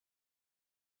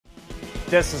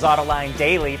This is Autoline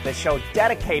Daily, the show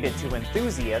dedicated to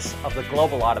enthusiasts of the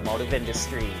global automotive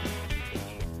industry.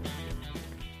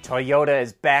 Toyota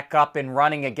is back up and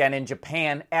running again in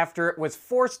Japan after it was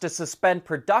forced to suspend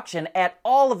production at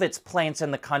all of its plants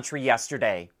in the country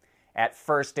yesterday. At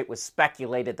first, it was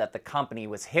speculated that the company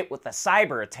was hit with a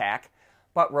cyber attack,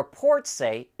 but reports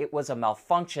say it was a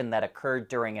malfunction that occurred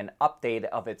during an update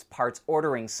of its parts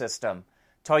ordering system.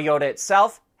 Toyota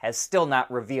itself has still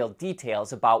not revealed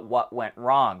details about what went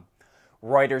wrong.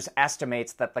 Reuters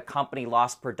estimates that the company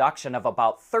lost production of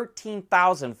about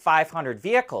 13,500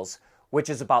 vehicles, which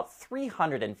is about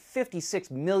 $356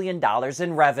 million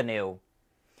in revenue.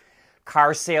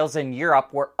 Car sales in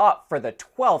Europe were up for the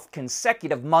 12th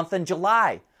consecutive month in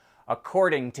July.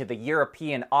 According to the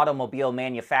European Automobile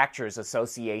Manufacturers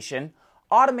Association,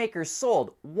 automakers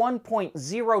sold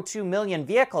 1.02 million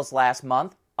vehicles last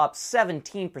month, up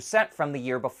 17% from the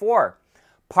year before.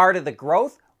 Part of the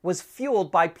growth was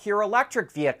fueled by pure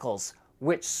electric vehicles,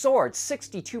 which soared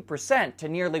 62% to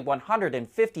nearly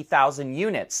 150,000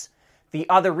 units. The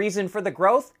other reason for the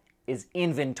growth is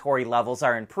inventory levels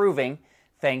are improving,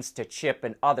 thanks to chip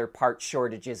and other part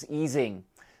shortages easing.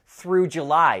 Through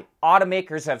July,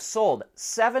 automakers have sold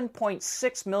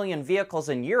 7.6 million vehicles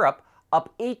in Europe,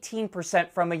 up 18%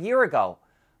 from a year ago.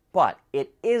 But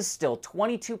it is still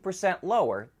 22%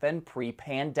 lower than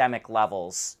pre-pandemic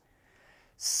levels.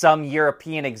 Some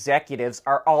European executives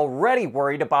are already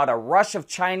worried about a rush of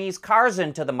Chinese cars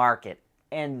into the market,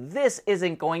 and this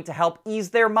isn't going to help ease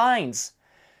their minds.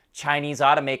 Chinese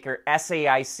automaker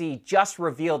SAIC just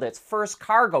revealed its first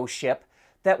cargo ship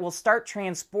that will start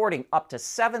transporting up to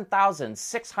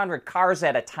 7,600 cars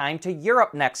at a time to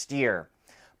Europe next year.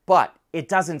 But it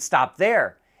doesn't stop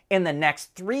there. In the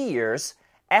next 3 years,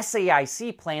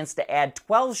 SAIC plans to add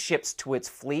 12 ships to its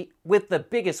fleet, with the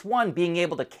biggest one being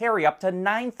able to carry up to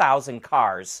 9,000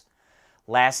 cars.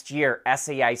 Last year,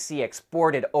 SAIC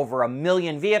exported over 1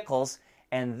 million vehicles,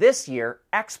 and this year,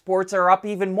 exports are up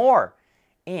even more.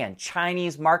 And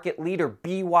Chinese market leader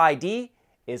BYD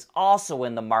is also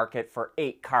in the market for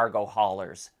 8 cargo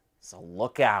haulers. So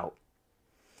look out.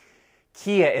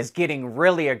 Kia is getting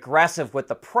really aggressive with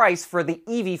the price for the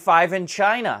EV5 in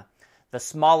China. The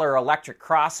smaller electric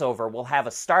crossover will have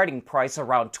a starting price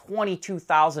around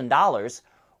 $22,000,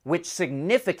 which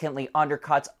significantly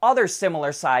undercuts other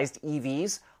similar-sized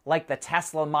EVs like the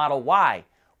Tesla Model Y,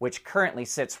 which currently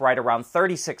sits right around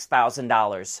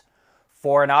 $36,000.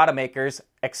 Foreign automakers,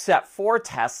 except for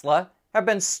Tesla, have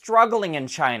been struggling in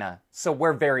China, so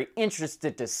we're very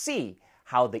interested to see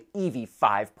how the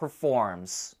EV5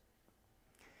 performs.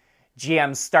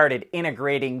 GM started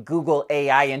integrating Google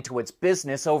AI into its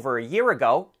business over a year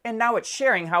ago, and now it's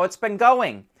sharing how it's been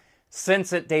going.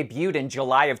 Since it debuted in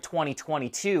July of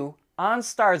 2022,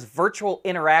 OnStar's virtual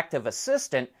interactive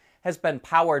assistant has been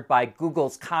powered by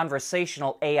Google's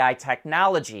conversational AI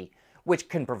technology, which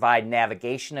can provide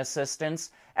navigation assistance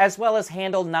as well as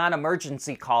handle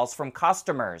non-emergency calls from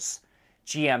customers.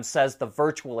 GM says the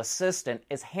virtual assistant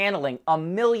is handling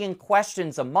 1 million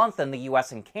questions a month in the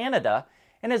US and Canada,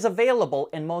 and is available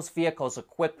in most vehicles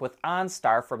equipped with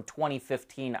OnStar from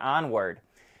 2015 onward.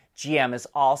 GM is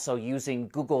also using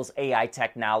Google's AI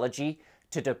technology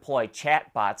to deploy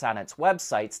chatbots on its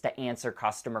websites to answer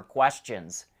customer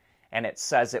questions. And it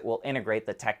says it will integrate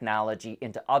the technology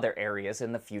into other areas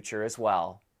in the future as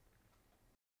well.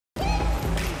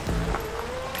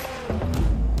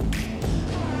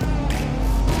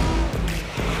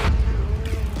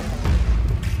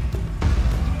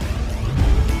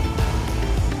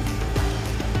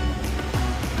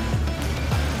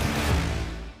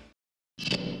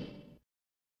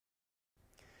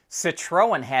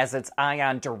 Citroen has its eye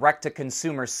on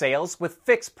direct-to-consumer sales with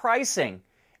fixed pricing.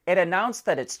 It announced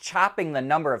that it's chopping the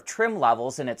number of trim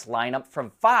levels in its lineup from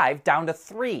 5 down to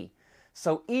 3.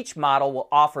 So each model will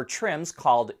offer trims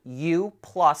called U,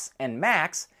 Plus, and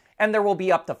Max, and there will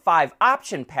be up to 5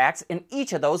 option packs in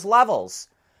each of those levels.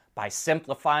 By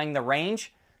simplifying the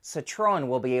range, Citroen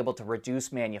will be able to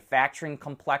reduce manufacturing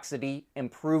complexity,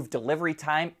 improve delivery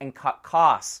time, and cut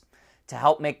costs. To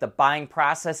help make the buying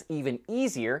process even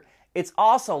easier, it's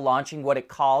also launching what it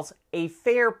calls a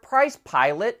fair price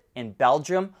pilot in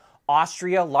Belgium,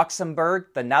 Austria, Luxembourg,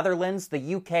 the Netherlands,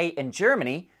 the UK, and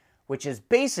Germany, which is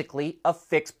basically a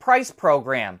fixed price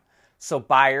program. So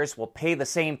buyers will pay the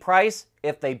same price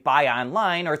if they buy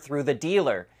online or through the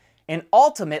dealer. And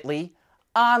ultimately,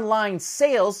 online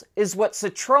sales is what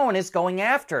Citroen is going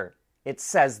after. It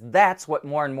says that's what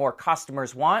more and more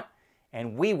customers want,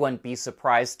 and we wouldn't be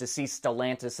surprised to see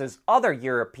Stellantis' other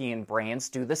European brands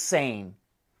do the same.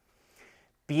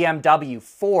 BMW,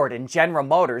 Ford, and General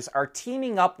Motors are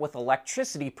teaming up with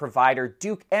electricity provider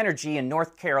Duke Energy in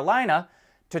North Carolina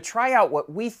to try out what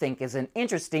we think is an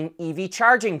interesting EV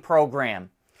charging program.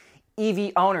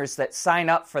 EV owners that sign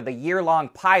up for the year-long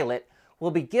pilot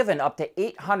will be given up to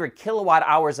 800 kilowatt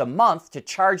hours a month to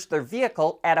charge their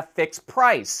vehicle at a fixed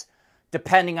price.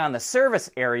 Depending on the service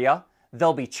area,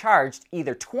 they'll be charged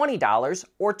either $20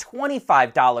 or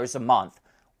 $25 a month,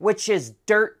 which is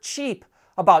dirt cheap,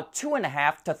 about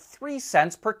 2.5 to 3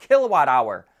 cents per kilowatt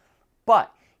hour.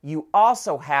 But you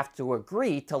also have to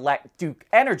agree to let Duke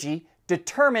Energy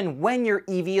determine when your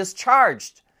EV is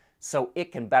charged, so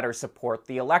it can better support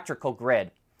the electrical grid.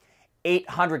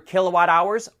 800 kilowatt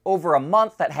hours over a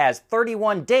month that has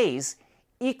 31 days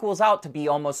equals out to be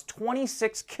almost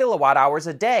 26 kilowatt hours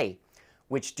a day,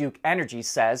 which Duke Energy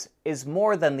says is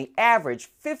more than the average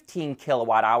 15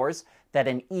 kilowatt hours that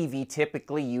an EV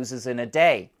typically uses in a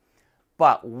day.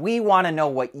 But we want to know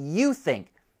what you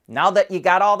think. Now that you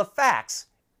got all the facts,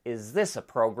 is this a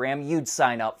program you'd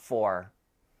sign up for?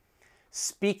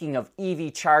 Speaking of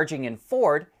EV charging in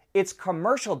Ford, its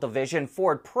commercial division,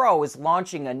 Ford Pro, is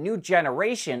launching a new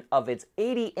generation of its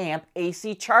 80-amp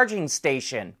AC charging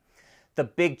station. The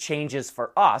big changes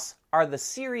for us are the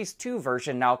Series 2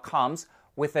 version now comes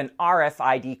with an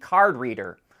RFID card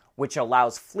reader, which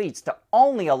allows fleets to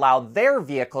only allow their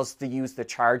vehicles to use the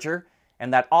charger,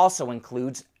 and that also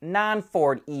includes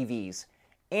non-Ford EVs.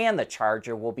 And the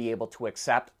charger will be able to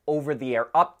accept over-the-air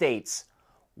updates.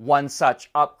 One such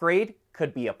upgrade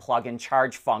could be a plug-in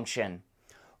charge function.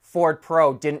 Ford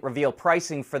Pro didn't reveal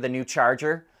pricing for the new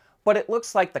charger, but it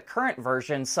looks like the current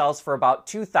version sells for about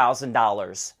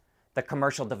 $2,000. The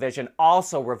commercial division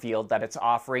also revealed that it's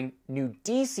offering new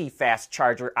DC fast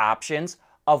charger options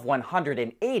of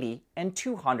 180 and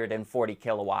 240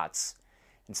 kilowatts.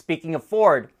 And speaking of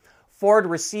Ford, Ford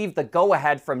received the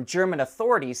go-ahead from German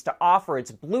authorities to offer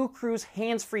its BlueCruise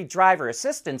hands-free driver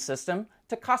assistance system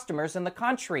to customers in the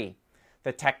country.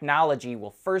 The technology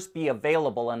will first be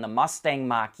available in the Mustang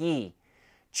Mach-E.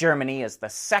 Germany is the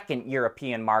second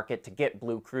European market to get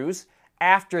BlueCruise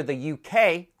after the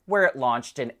UK, where it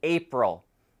launched in April.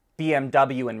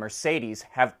 BMW and Mercedes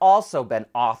have also been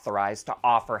authorized to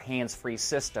offer hands-free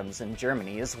systems in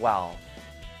Germany as well.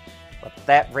 But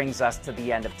that brings us to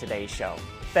the end of today's show.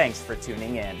 Thanks for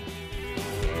tuning in.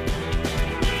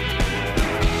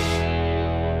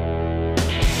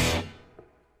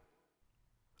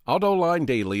 AutoLine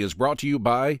Daily is brought to you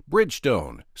by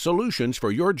Bridgestone, solutions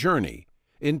for your journey.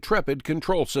 Intrepid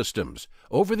Control Systems,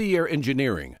 over-the-air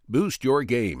engineering, boost your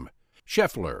game.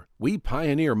 Scheffler, we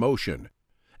pioneer motion.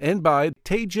 And by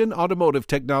Teijin Automotive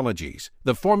Technologies,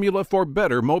 the formula for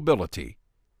better mobility.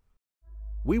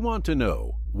 We want to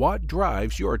know what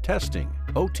drives your testing.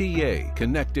 OTA,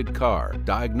 connected car,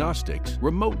 diagnostics,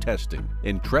 remote testing.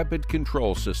 Intrepid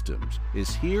Control Systems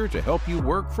is here to help you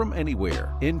work from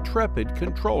anywhere. Intrepid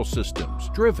Control Systems,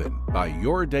 driven by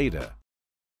your data.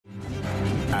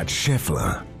 At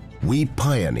Scheffler, we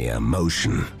pioneer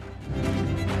motion.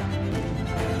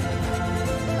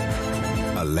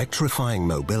 Electrifying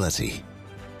mobility.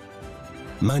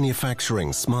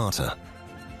 Manufacturing smarter.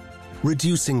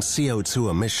 Reducing CO2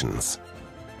 emissions,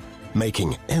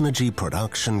 making energy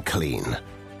production clean.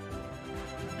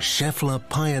 Scheffler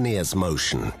pioneers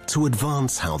motion to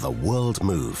advance how the world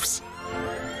moves.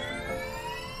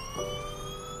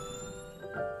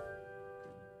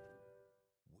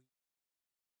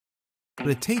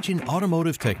 At Teijin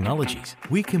Automotive Technologies,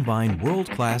 we combine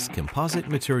world-class composite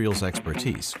materials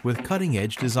expertise with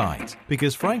cutting-edge designs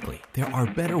because, frankly, there are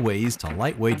better ways to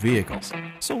lightweight vehicles.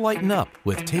 So lighten up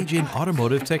with Teijin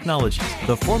Automotive Technologies,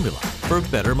 the formula for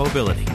better mobility.